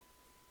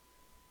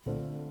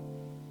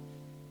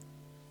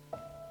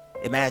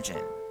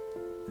Imagine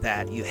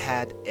that you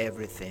had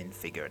everything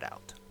figured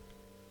out.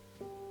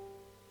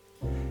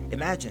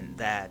 Imagine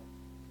that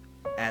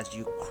as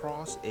you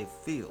cross a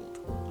field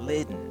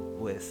laden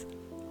with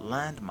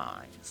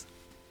landmines,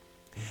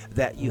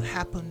 that you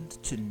happened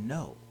to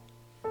know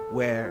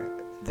where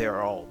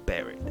they're all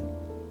buried.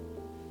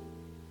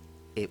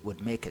 It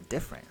would make a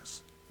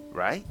difference,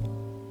 right?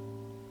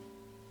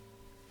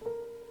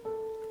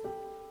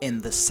 In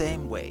the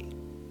same way,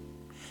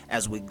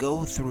 as we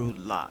go through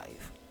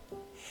life,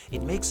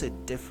 it makes a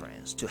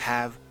difference to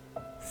have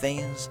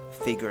things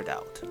figured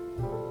out,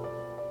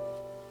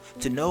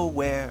 to know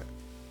where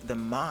the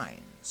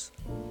mines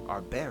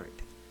are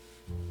buried.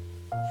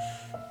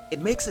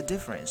 It makes a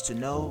difference to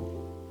know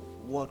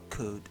what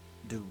could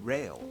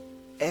derail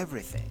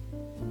everything,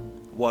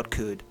 what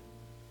could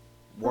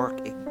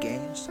work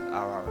against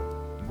our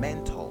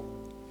mental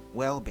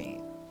well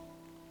being,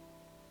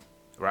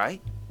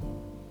 right?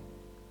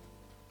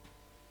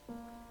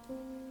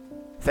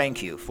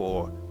 Thank you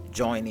for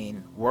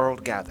joining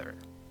World Gather.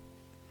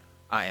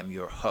 I am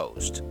your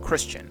host,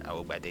 Christian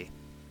Awubade.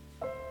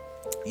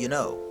 You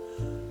know,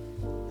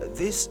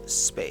 this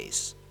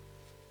space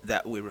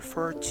that we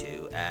refer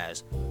to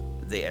as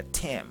the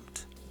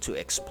attempt to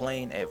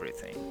explain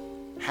everything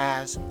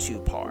has two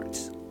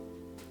parts.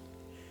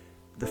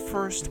 The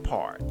first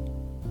part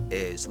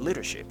is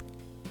leadership,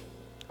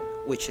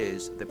 which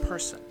is the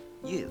person,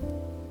 you.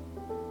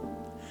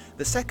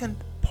 The second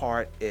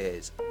part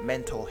is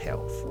mental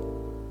health,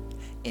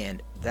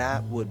 and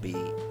that would be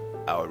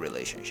our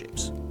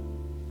relationships.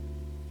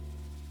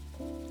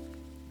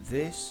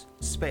 This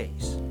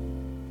space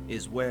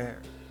is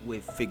where we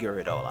figure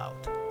it all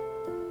out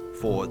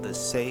for the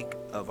sake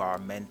of our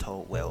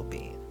mental well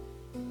being.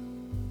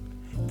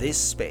 This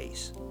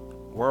space,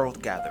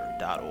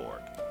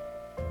 worldgather.org,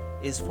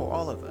 is for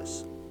all of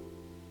us.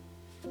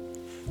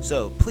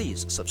 So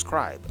please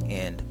subscribe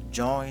and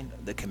join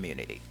the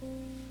community.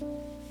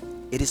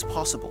 It is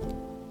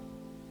possible.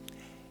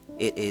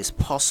 It is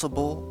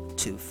possible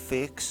to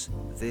fix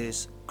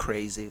this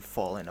crazy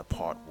falling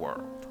apart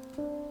world.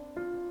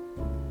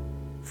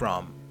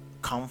 From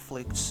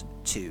conflicts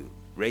to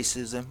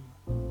racism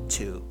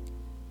to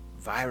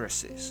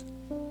viruses.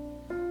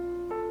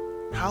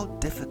 How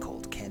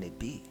difficult can it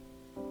be?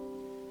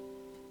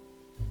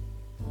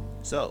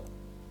 So,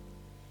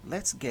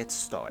 let's get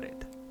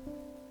started.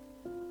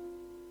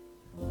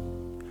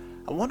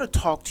 I want to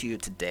talk to you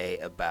today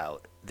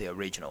about the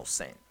original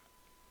sin.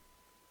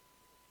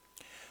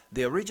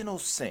 The original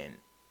sin,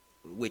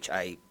 which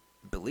I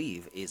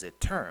believe is a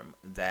term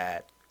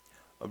that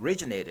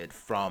originated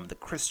from the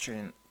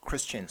Christian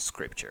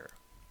scripture,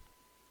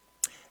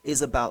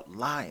 is about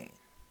lying.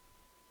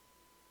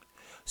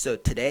 So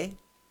today,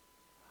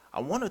 I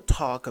want to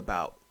talk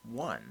about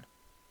one,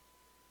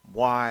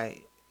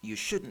 why you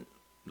shouldn't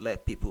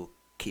let people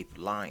keep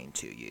lying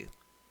to you,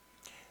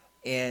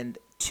 and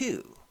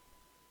two,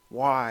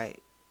 why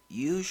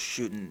you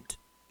shouldn't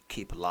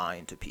keep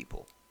lying to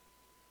people.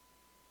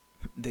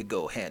 They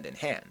go hand in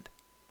hand.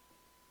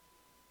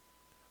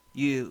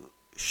 You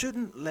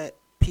shouldn't let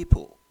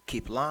people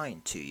keep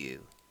lying to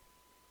you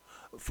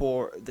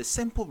for the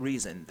simple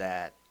reason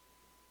that,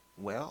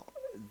 well,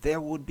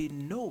 there would be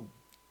no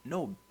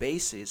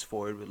basis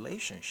for a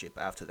relationship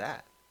after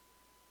that.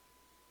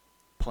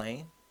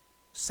 Plain,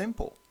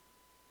 simple.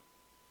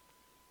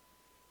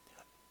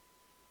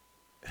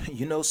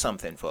 You know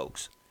something,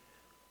 folks?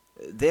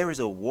 There is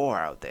a war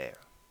out there.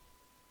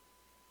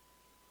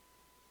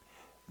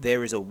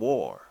 There is a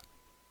war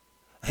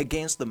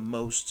against the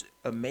most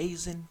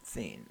amazing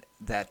thing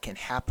that can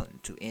happen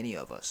to any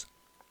of us,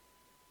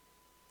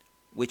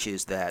 which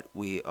is that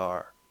we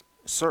are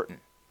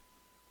certain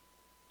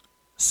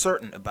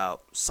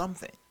about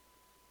something.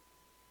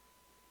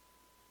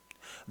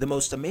 The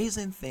most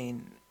amazing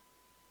thing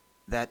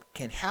that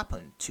can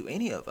happen to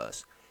any of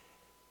us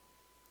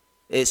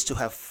is to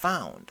have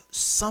found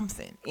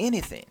something,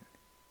 anything,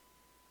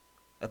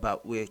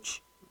 about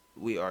which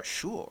we are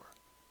sure.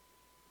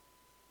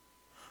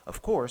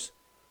 Of course,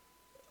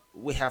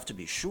 we have to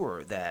be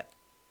sure that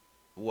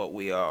what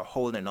we are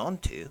holding on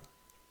to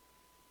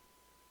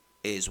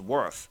is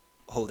worth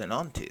holding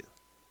on to.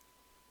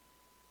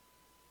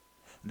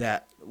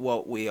 That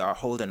what we are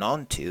holding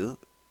on to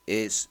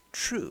is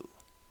true.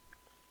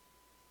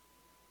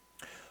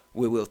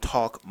 We will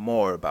talk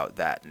more about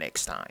that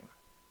next time.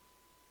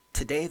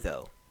 Today,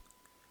 though,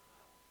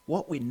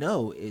 what we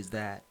know is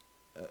that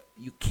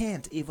you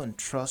can't even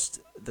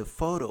trust the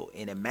photo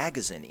in a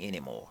magazine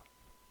anymore.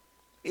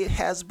 It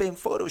has been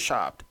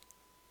photoshopped.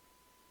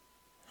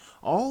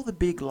 All the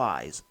big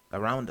lies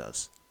around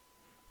us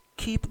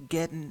keep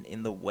getting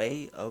in the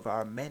way of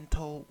our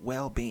mental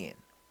well being.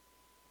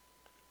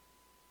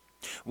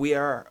 We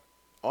are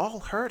all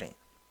hurting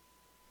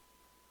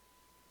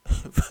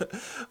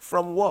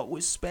from what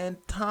we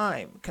spend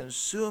time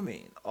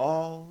consuming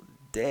all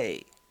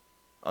day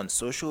on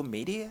social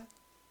media,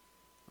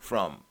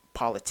 from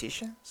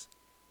politicians,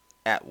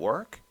 at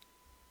work,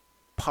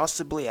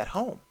 possibly at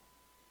home.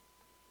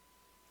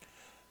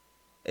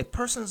 A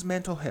person's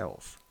mental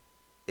health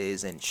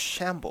is in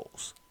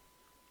shambles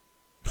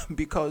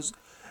because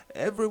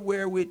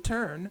everywhere we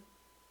turn,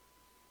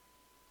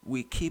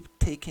 we keep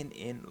taking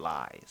in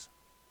lies.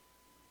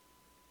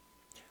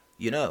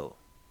 You know,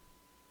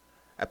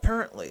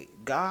 apparently,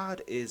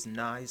 God is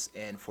nice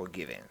and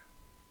forgiving,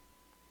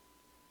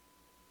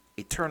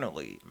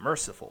 eternally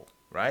merciful,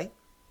 right?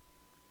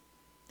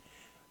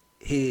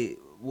 He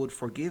would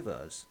forgive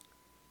us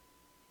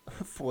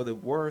for the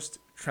worst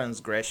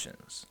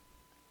transgressions.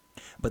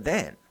 But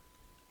then,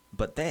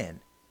 but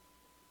then,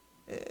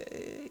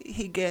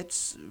 he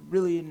gets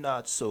really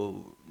not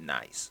so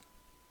nice.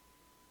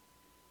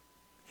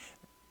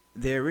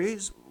 There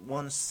is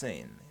one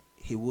sin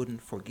he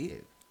wouldn't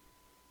forgive,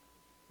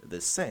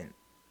 the sin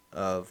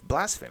of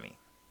blasphemy.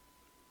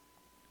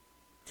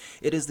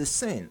 It is the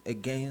sin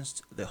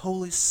against the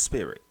Holy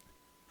Spirit,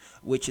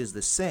 which is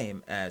the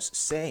same as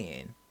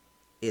saying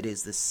it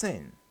is the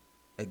sin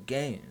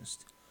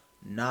against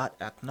not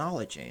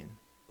acknowledging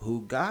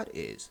who God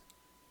is,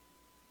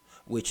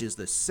 which is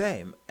the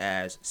same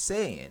as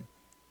saying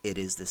it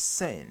is the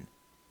sin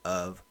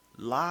of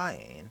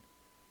lying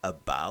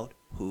about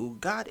who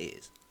God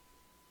is.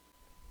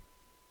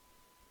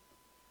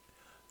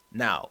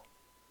 Now,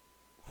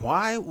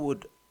 why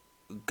would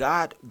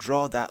God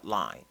draw that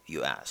line,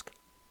 you ask?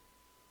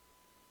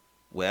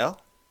 Well,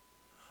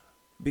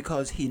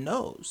 because he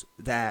knows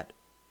that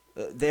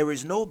there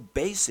is no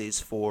basis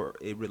for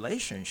a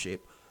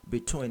relationship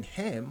between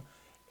him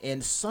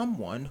and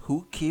someone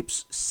who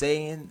keeps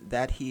saying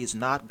that he is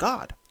not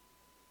God.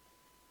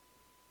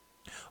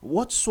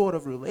 What sort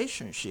of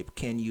relationship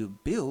can you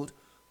build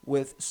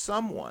with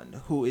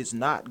someone who is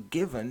not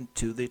given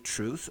to the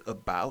truth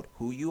about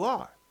who you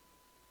are?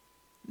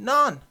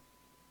 None.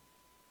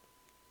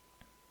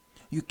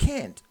 You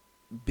can't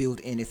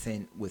build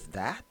anything with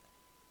that.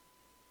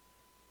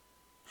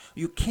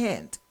 You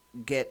can't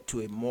get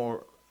to a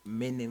more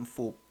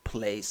meaningful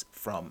place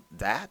from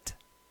that.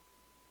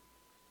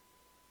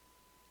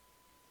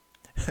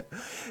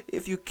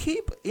 If you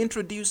keep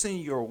introducing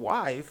your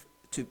wife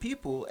to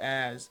people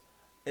as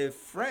a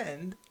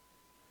friend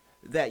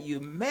that you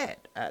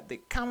met at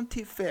the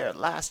county fair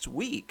last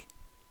week,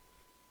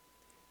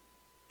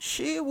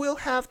 she will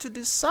have to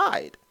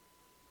decide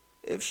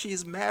if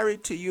she's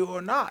married to you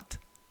or not.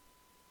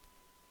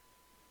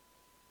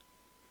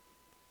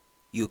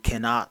 You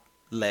cannot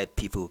let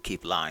people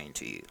keep lying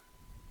to you.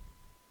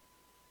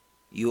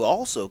 You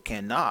also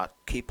cannot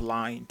keep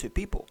lying to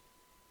people.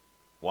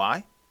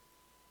 Why?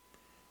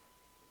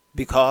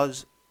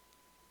 Because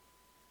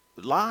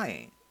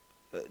lying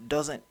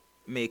doesn't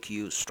make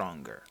you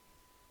stronger.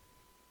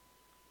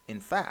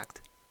 In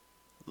fact,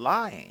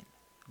 lying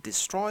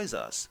destroys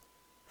us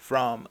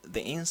from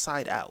the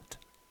inside out.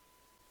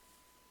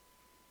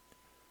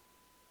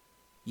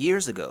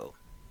 Years ago,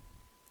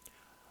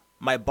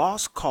 my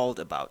boss called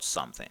about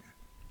something.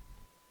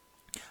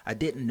 I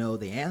didn't know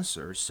the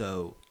answer,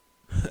 so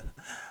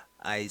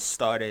I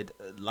started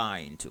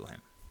lying to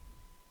him.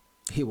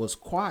 He was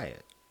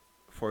quiet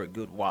for a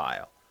good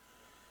while,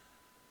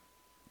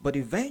 but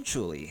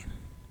eventually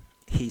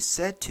he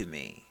said to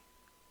me,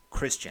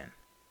 "Christian,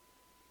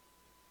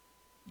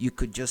 you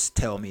could just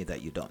tell me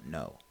that you don't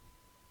know."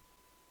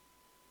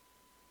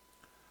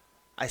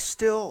 I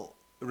still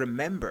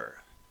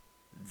remember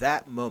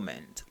that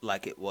moment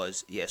like it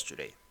was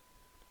yesterday.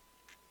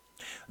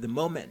 The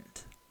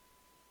moment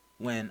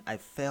when I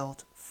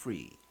felt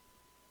free,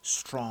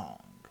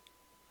 strong,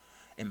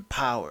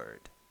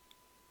 empowered,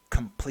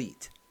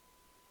 complete.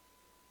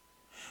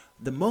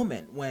 The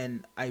moment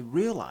when I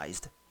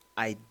realized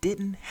I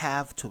didn't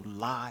have to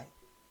lie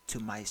to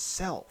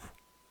myself,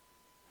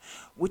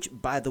 which,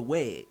 by the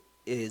way,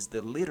 is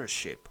the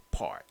leadership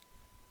part.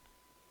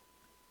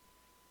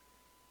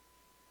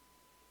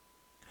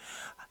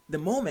 The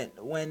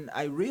moment when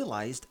I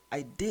realized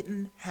I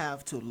didn't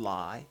have to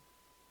lie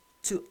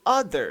to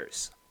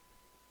others,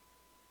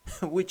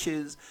 which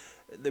is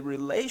the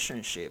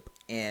relationship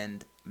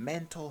and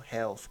mental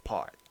health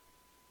part.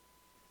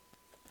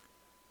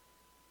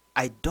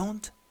 I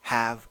don't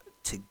have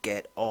to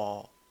get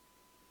all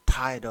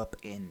tied up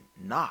in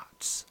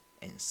knots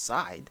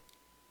inside.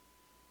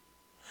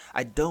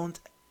 I don't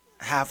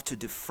have to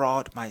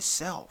defraud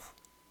myself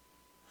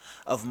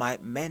of my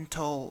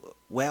mental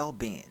well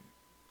being.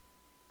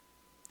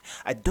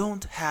 I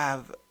don't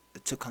have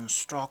to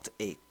construct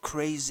a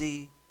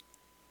crazy,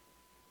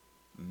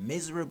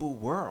 miserable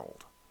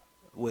world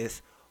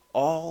with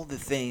all the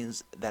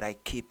things that I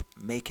keep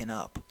making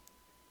up.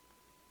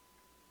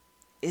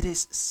 It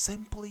is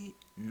simply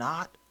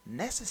not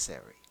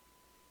necessary.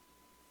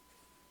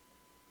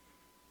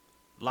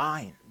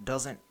 Lying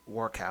doesn't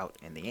work out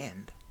in the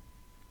end.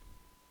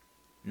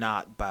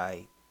 Not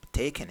by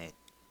taking it,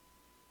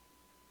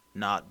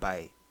 not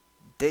by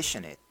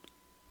dishing it.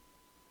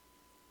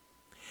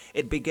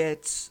 It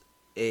begets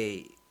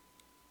a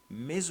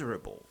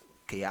miserable,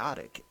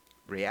 chaotic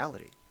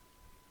reality.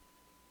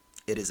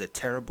 It is a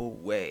terrible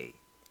way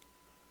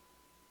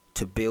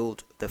to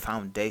build the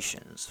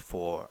foundations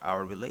for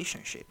our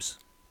relationships.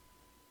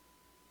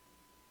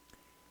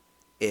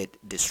 it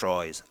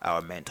destroys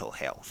our mental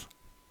health.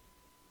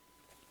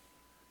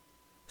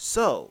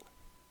 So,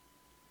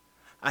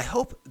 I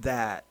hope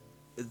that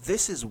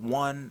this is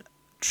one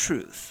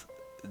truth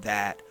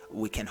that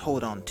we can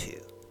hold on to.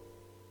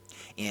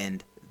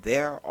 And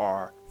there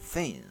are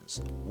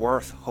things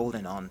worth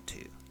holding on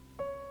to.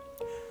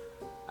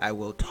 I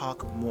will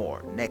talk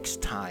more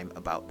next time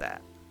about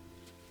that.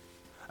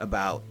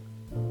 About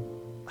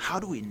how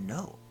do we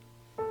know?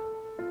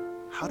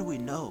 How do we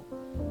know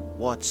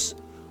what's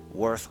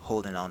worth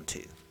holding on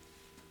to?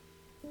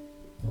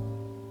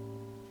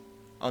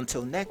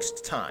 Until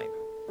next time,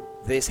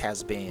 this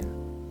has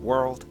been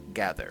World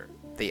Gather,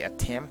 the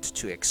attempt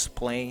to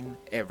explain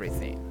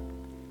everything.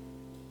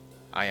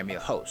 I am your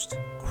host,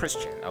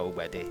 Christian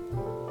Aubade.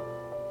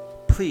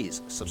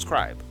 Please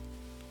subscribe.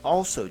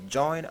 Also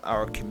join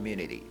our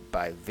community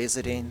by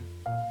visiting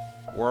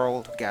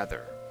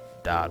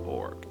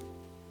worldgather.org.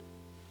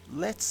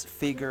 Let's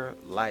figure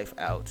life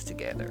out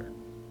together.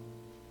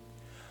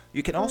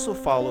 You can also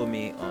follow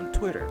me on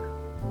Twitter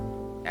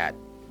at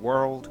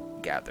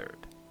worldgathered.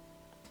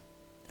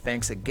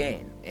 Thanks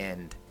again,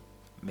 and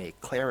may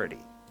clarity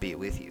be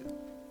with you.